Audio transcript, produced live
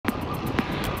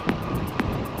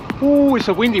Oh, it's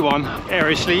a windy one.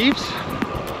 Aero sleeves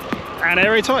and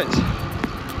aero tights.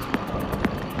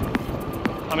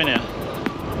 I'm in here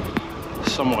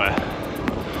somewhere.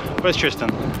 Where's Tristan?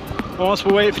 Whilst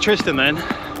we're waiting for Tristan then,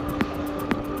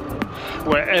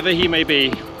 wherever he may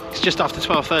be, it's just after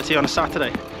 12:30 on a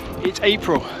Saturday. It's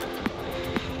April.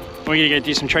 We're gonna go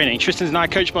do some training. Tristan's now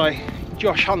coached by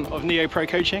Josh Hunt of Neo Pro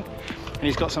Coaching, and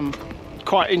he's got some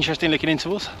quite interesting looking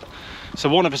intervals. So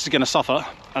one of us is gonna suffer,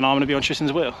 and I'm gonna be on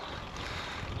Tristan's wheel.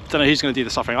 Don't know who's gonna do the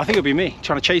suffering. I think it'll be me,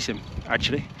 trying to chase him,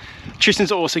 actually.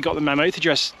 Tristan's also got the memo to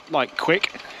dress like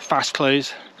quick, fast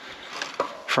clothes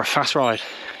for a fast ride.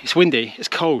 It's windy, it's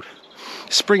cold.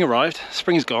 Spring arrived,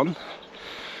 spring's gone.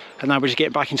 And now we're just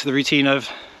getting back into the routine of,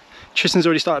 Tristan's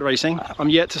already started racing. I'm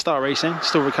yet to start racing,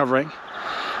 still recovering.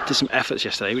 Did some efforts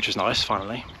yesterday, which was nice,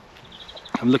 finally.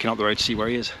 I'm looking up the road to see where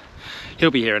he is.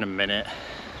 He'll be here in a minute.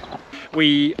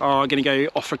 We are gonna go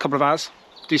off for a couple of hours,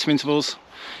 do some intervals,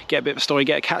 get a bit of a story,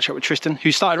 get a catch up with Tristan,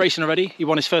 who started racing already. He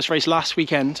won his first race last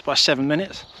weekend by 7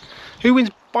 minutes. Who wins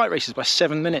bike races by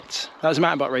 7 minutes? That was a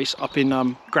mountain bike race up in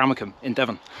Gramacom in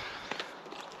Devon.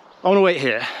 I want to wait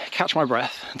here, catch my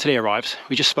breath until he arrives.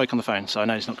 We just spoke on the phone, so I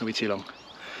know it's not going to be too long.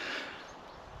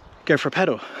 Go for a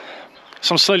pedal.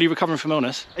 So I'm slowly recovering from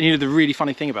illness. And you know, the really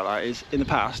funny thing about that is, in the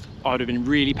past, I would have been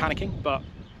really panicking, but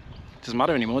it doesn't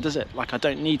matter anymore, does it? Like, I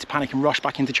don't need to panic and rush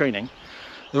back into training.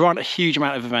 There aren't a huge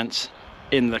amount of events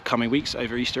in the coming weeks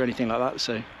over Easter or anything like that,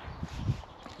 so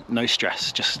no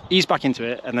stress. Just ease back into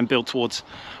it and then build towards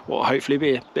what will hopefully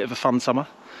be a bit of a fun summer.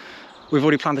 We've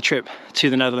already planned a trip to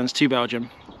the Netherlands, to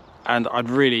Belgium, and I'd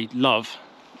really love,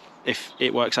 if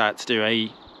it works out, to do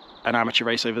an amateur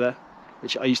race over there,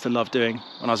 which I used to love doing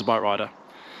when I was a bike rider.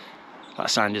 That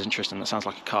sound isn't Tristan, that sounds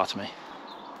like a car to me.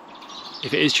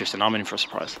 If it is Tristan, I'm in for a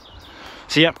surprise.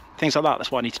 So yeah, things like that, that's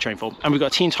what I need to train for. And we've got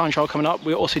a team time trial coming up.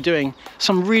 We're also doing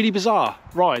some really bizarre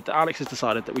ride that Alex has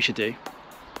decided that we should do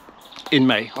in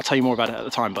May. I'll tell you more about it at the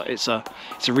time, but it's a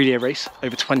relay race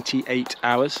over 28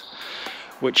 hours,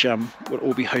 which will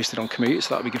all be hosted on Komoot,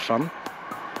 so that'll be good fun.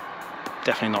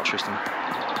 Definitely not Tristan.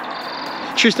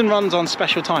 Tristan runs on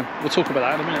special time. We'll talk about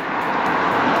that in a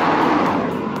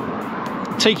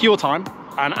minute. Take your time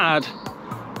and add,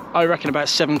 I reckon, about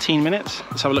 17 minutes.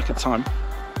 Let's have a look at the time.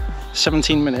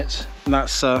 17 minutes, and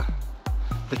that's the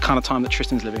kind of time that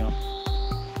Tristan's living on.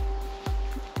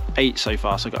 8 so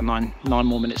far, so I've got 9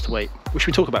 more minutes to wait. Which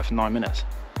we talk about for 9 minutes.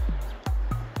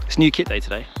 It's new kit day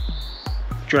today.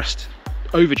 Dressed,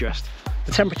 overdressed.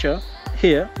 The temperature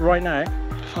here, right now,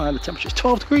 the temperature is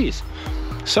 12 degrees.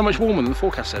 So much warmer than the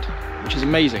forecast said, which is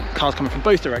amazing. Cars coming from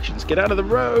both directions. Get out of the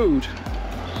road.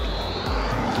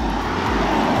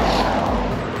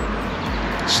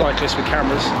 Cyclists with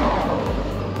cameras.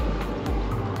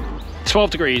 12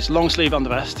 degrees, long sleeve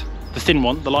undervest. The thin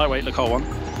one, the lightweight Le Col one.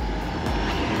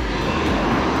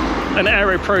 An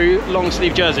Aero Pro long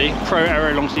sleeve jersey, Pro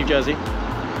Aero long sleeve jersey,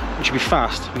 which will be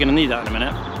fast. We're gonna need that in a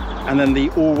minute. And then the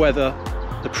all-weather,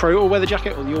 the Pro all-weather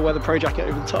jacket, or the all-weather Pro jacket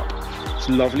over the top. It's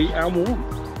lovely and warm.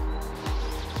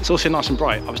 It's also nice and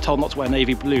bright. I was told not to wear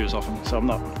navy blue as often, so I'm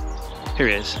not. Here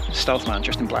he is, stealth man,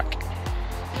 dressed in black.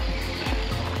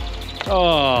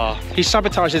 Oh, he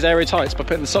sabotaged his aero tights by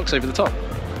putting the socks over the top.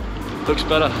 Looks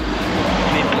better.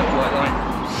 You need a little white line.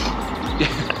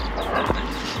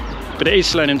 But it is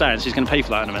slowing him down, so he's going to pay for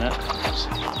that in a minute.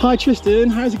 Hi Tristan,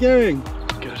 how's it going?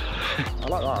 Good. I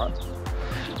like that.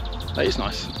 That is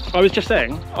nice. I was just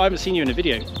saying, I haven't seen you in a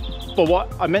video. But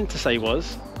what I meant to say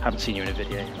was, I haven't seen you in a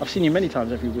video. I've seen you many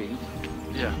times every week.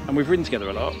 Yeah. And we've ridden together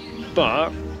a lot,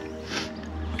 but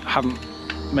I haven't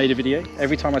made a video.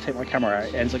 Every time I take my camera out,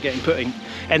 it ends up getting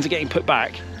put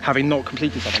back, having not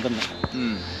completed something, doesn't it?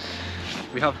 Mm.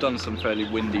 We have done some fairly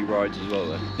windy rides as well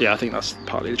though. Yeah, I think that's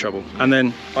partly the trouble. And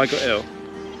then I got ill,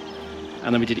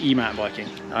 and then we did e-mountain biking.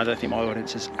 I don't think my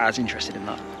audience is as interested in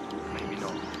that. Maybe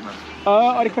not, no.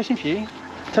 I had a question for you.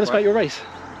 Tell us about your race.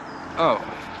 Oh.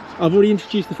 I've already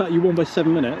introduced the fact you won by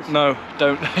 7 minutes. No,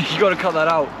 don't. You got to cut that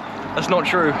out. That's not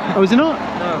true. Oh, is it not?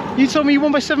 No. You told me you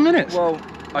won by 7 minutes. Well,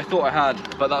 I thought I had,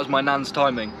 but that was my nan's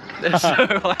timing. So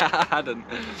I hadn't.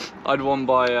 I'd won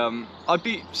by, I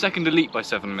beat second elite by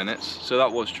 7 minutes, so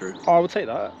that was true. Oh, I will take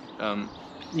that.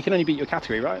 You can only beat your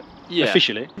category, right? Yeah.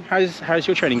 Officially. How's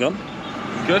your training gone?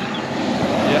 Good.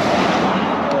 Yeah.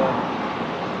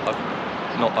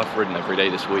 I've ridden every day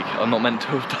this week. I'm not meant to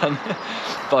have done,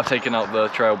 but I've taken out the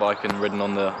trail bike and ridden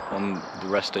on the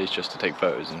rest days just to take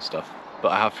photos and stuff.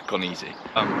 But I have gone easy.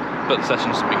 But the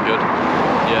sessions have been good.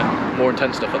 Yeah, more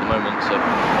intense stuff at the moment. So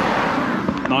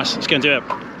nice. Let's go and do it.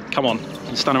 Come on. You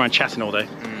can stand around chatting all day.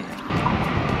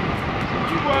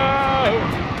 Whoa!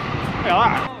 Look at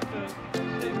that.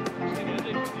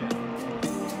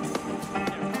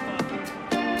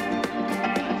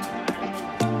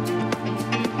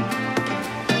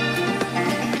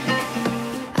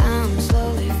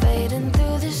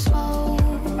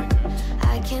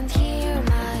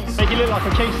 Make you look like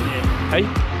I'm chasing you. Hey?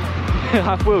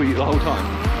 Half wheel you the whole time.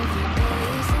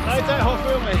 No, don't half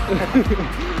wheel me.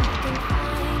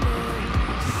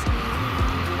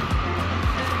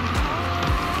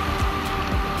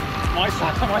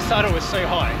 My saddle was so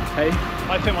high. Hey?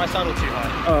 I put my saddle too high.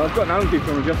 Oh, I've got an altitude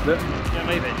to adjust it. Yeah,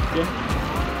 maybe. Yeah.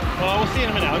 Well, we'll see in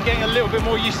a minute. I'm getting a little bit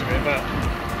more used to it, but...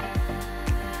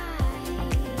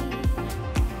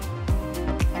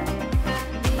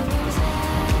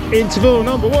 Interval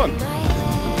number 1.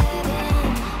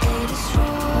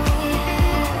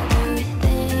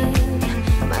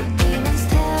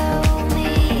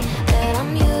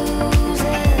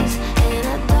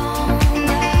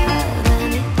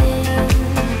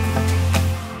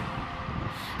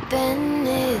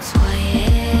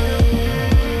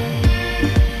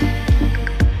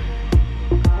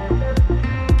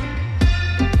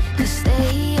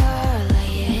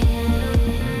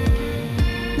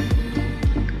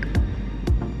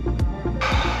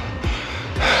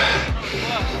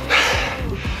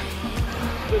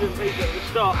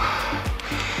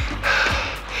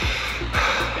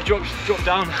 It dropped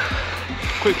down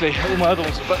quickly. All my other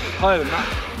ones are a bit higher than that.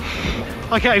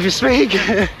 I can't even speak.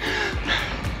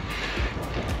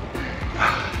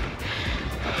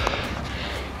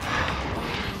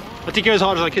 I did go as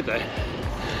hard as I could though.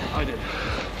 I did.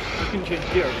 I couldn't change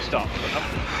gear at the start, but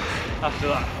after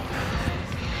that.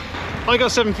 I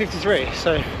got 753,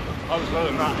 so... I was lower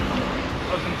than that.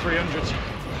 I was in 300s.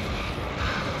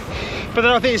 But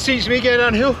then I think it suits me going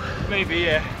downhill. Maybe,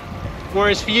 yeah.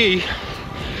 Whereas for you,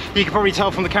 you can probably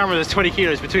tell from the camera there's 20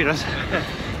 kilos between us.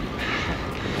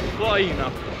 What are you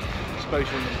now? Suppose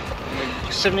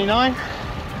you're 79?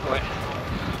 Right.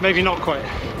 Maybe not quite.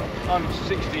 I'm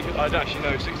 60, I'd actually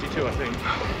know 62 I think.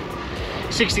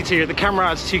 62, the camera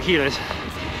adds 2 kilos.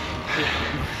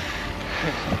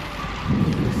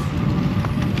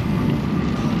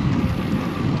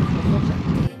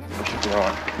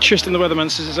 Right. Tristan the weatherman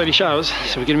says it's only showers,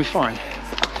 so we're going to be fine.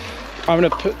 I'm going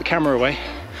to put the camera away,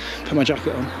 put my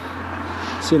jacket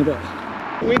on. See you in a bit.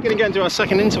 We're going to go into our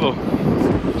second interval.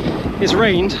 It's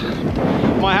rained,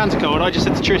 my hands are cold. I just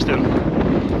said to Tristan,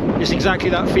 it's exactly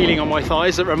that feeling on my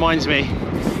thighs that reminds me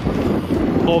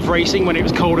of racing when it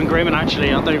was cold and grim, and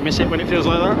actually I don't miss it when it feels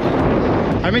like that.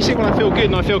 I miss it when I feel good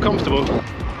and I feel comfortable.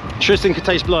 Tristan could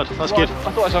taste blood, that's good.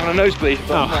 I thought I was having a nosebleed,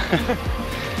 but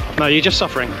oh. No, you're just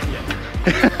suffering. Yeah.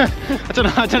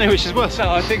 I don't know which is worse. So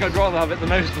I think I'd rather have it the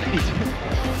nosebleed.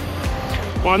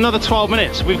 Well, another 12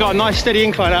 minutes. We've got a nice steady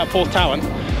incline out of Porth Towan,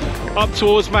 up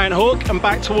towards Mount Hawk and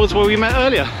back towards where we met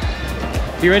earlier.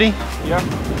 You ready? Yeah.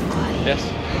 Yes.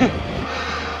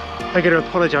 I'm going to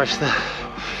apologise to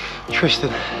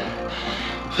Tristan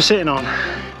for sitting on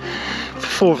for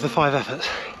 4 of the 5 efforts.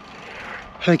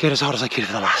 I didn't get as hard as I could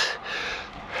for the last.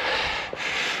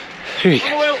 Here we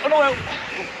go. On oil.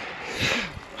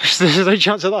 There's no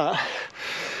chance of that.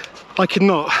 I could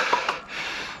not,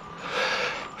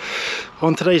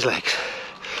 on today's legs,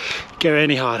 go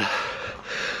any harder.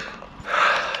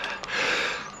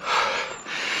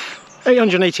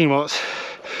 818 watts,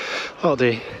 that'll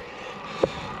do.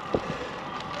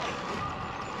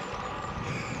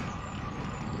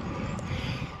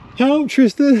 Help,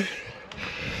 Tristan.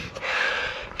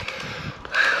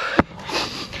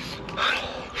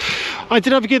 I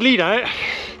did have a good lead out.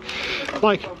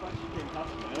 Like,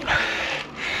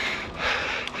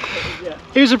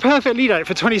 it was a perfect lead out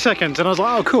for 20 seconds and I was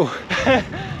like, oh cool.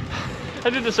 I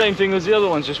did the same thing as the other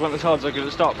ones, just went as hard as I could at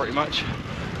the start pretty much.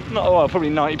 Not, well, probably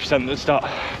 90% at the start.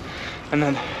 And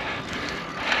then,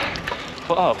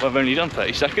 thought, oh, I've only done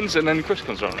 30 seconds, and then Chris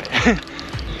comes on it.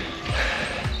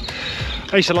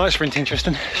 I used to like sprinting,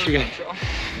 Tristan. Should we go?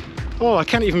 Oh, I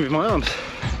can't even move my arms.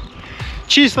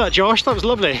 Cheers for that, Josh, that was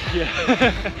lovely.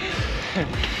 Yeah.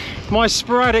 My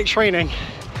sporadic training,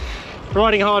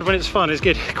 riding hard when it's fun is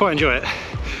good, quite enjoy it.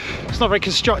 It's not very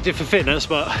constructive for fitness,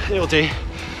 but it'll do.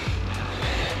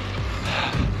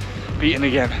 Beaten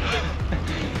again.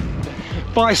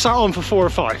 But I sat on for 4 or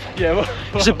 5. Yeah, well,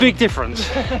 it's a big difference.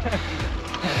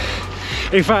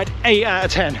 In fact, 8 out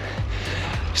of 10.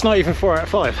 It's not even 4 out of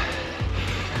 5.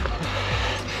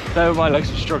 Though my legs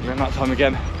were struggling that time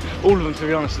again. All of them, to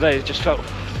be honest, today it just felt,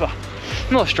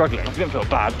 not struggling, I didn't feel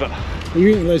bad, but...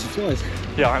 You're eating loads of flies.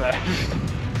 Yeah, I know.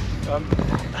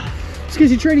 It's because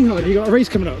you're training hard, you've got a race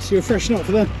coming up, so you're freshening up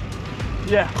for them.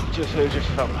 Yeah, it just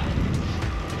felt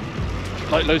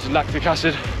like loads of lactic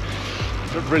acid,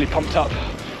 really pumped up.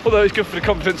 Although it's good for the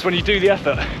confidence when you do the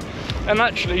effort. And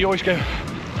actually you always go,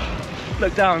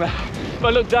 look down. But I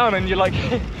look down and you're like,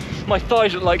 my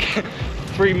thighs look like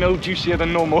 3 mil juicier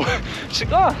than normal. It's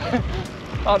like,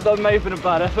 that may have been a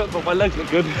bad effort, but my legs look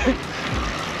good.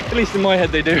 At least in my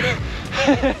head they do.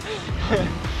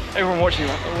 Everyone watching,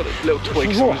 like, oh, what a little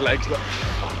twigs on his legs. Look.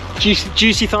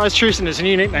 Juicy Thighs Tristan is a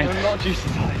new nickname. I'm not Juicy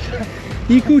Thighs.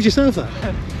 You called yourself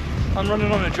that? I'm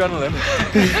running on adrenaline.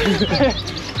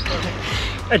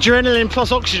 Adrenaline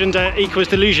plus oxygen equals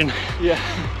delusion. Yeah.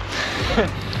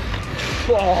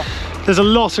 Oh. There's a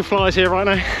lot of flies here right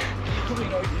now. Probably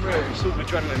not even real, it's sort of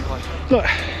adrenaline high. Look,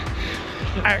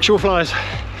 actual flies.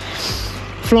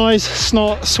 Flies,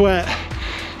 snot, sweat,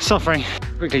 suffering.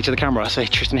 Quickly to the camera, I say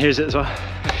Tristan hears it as well.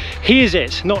 Hears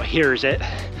it, not hears it.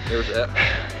 Here's it.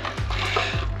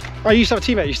 I used to have a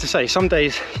teammate who used to say, some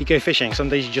days you go fishing, some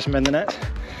days you just mend the net.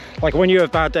 Like when you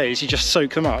have bad days, you just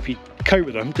soak them up, you cope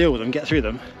with them, deal with them, get through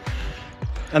them.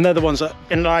 And they're the ones that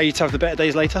allow you to have the better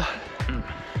days later.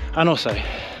 And also,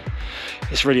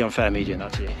 it's really unfair me doing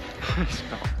that to you. It's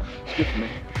not. It's good for me.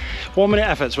 1 minute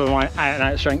efforts were my out and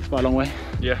out strength by a long way.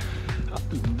 Yeah.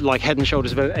 Like head and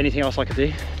shoulders above anything else I could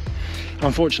do.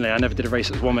 Unfortunately, I never did a race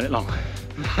that was 1 minute long.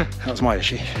 That's my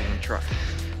issue.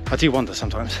 I do wonder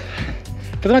sometimes.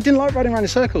 But then I didn't like riding around in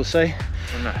circles, so it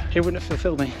wouldn't have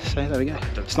fulfilled me. So there we go.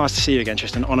 It's nice to see you again,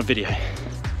 Tristan, on a video.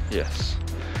 Yes.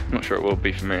 I'm not sure it will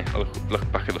be for me. I'll look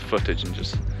back at the footage and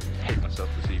just hate myself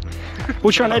this evening.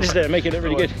 We'll try and edit it and make it look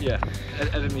really good. Yeah,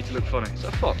 edit me to look funny. Is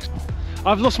that a fox?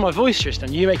 I've lost my voice,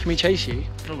 Tristan. You making me chase you.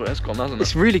 Oh, but it's gone, hasn't it?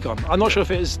 It's really gone. I'm not sure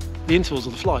if it is the intervals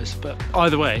or the flies, but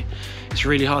either way, it's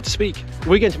really hard to speak.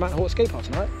 We're going to Mount Hort skate park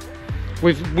tonight.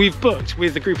 We've booked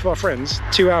with a group of our friends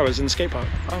 2 hours in the skate park.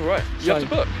 Oh right, you have to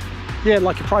book? Yeah,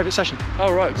 like a private session.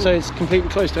 Oh right, cool. So it's completely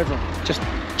closed to everyone.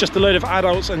 Just a load of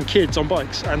adults and kids on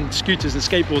bikes and scooters and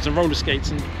skateboards and roller skates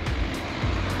and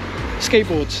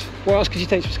skateboards. What else could you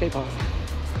take to a skate park?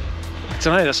 I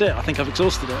don't know, that's it. I think I've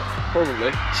exhausted it.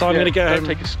 Probably. So I'm going to go home.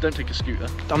 Don't take a scooter.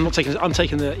 I'm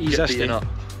taking the eZesty.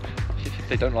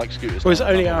 They don't like scooters. Well, it's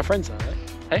only our friends now, right?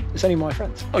 Hey? It's only my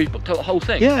friends. Oh, you've booked out the whole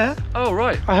thing? Yeah. Oh,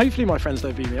 right. Hopefully my friends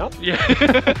don't beat me up. Yeah.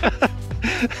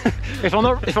 If I'm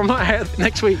not out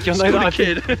next week, you'll know that I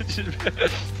kid.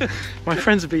 My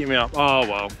friends are beating me up. Oh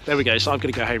well, there we go. So I'm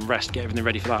going to go home, rest, get everything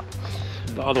ready for that.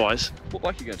 But otherwise, what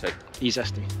bike are you going to take?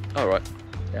 eZesty. Oh right.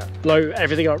 Yeah. Blow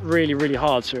everything up really, really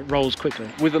hard so it rolls quickly.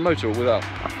 With the motor or without?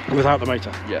 Without the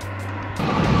motor. Yeah.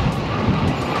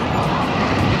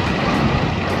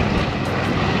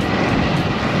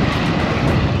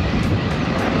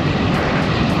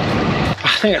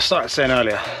 I think I started saying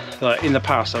earlier that in the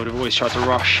past I would have always tried to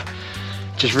rush,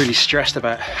 just really stressed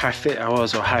about how fit I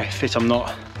was or how fit I'm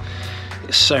not.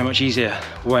 It's so much easier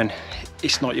when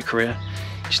it's not your career.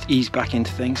 Just ease back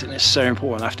into things, and it's so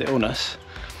important after illness,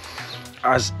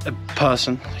 as a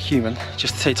person, a human,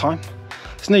 just to take time.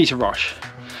 There's no need to rush.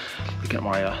 Looking at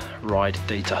my ride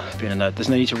data, being a nerd, there's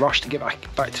no need to rush to get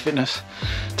back to fitness.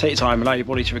 Take your time, allow your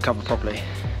body to recover properly.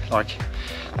 Like,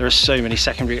 there are so many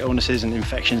secondary illnesses and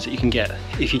infections that you can get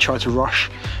if you try to rush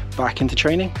back into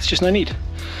training. There's just no need.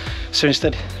 So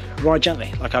instead, ride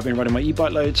gently. Like I've been riding my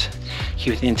e-bike loads,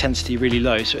 keep the intensity really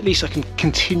low, so at least I can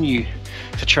continue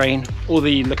to train. All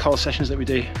the Lapierre sessions that we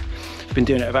do, I've been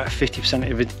doing it about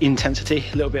 50% of intensity,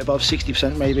 a little bit above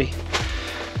 60% maybe.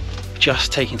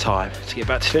 Just taking time to get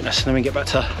back to fitness, and then we get back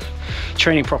to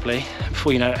training properly.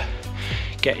 Before you know it,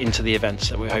 get into the events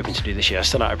that we're hoping to do this year.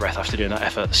 Still out of breath after doing that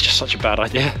effort. It's just such a bad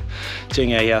idea.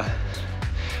 Doing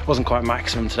wasn't quite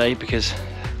maximum today because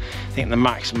I think the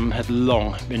maximum had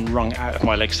long been wrung out of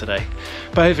my legs today.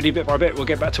 But hopefully bit by bit we'll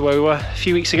get back to where we were a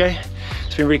few weeks ago.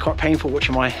 It's been really quite painful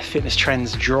watching my fitness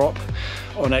trends drop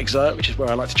on Exert, which is where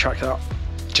I like to track that,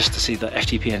 just to see the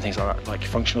FTP and things like that, like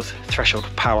functional threshold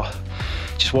power.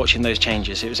 Just watching those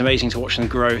changes, it was amazing to watch them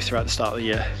grow throughout the start of the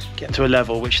year, get to a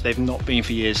level which they've not been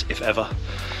for years, if ever.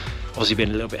 Obviously being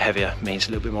a little bit heavier means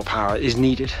a little bit more power is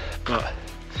needed, but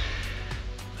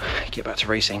get back to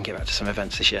racing, get back to some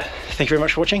events this year. Thank you very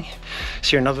much for watching.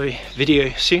 See you in another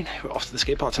video soon. We're off to the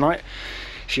skate park tonight.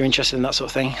 If you're interested in that sort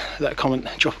of thing,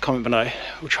 drop a comment below.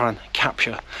 We'll try and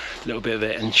capture a little bit of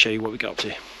it and show you what we get up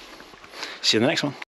to. See you in the next one.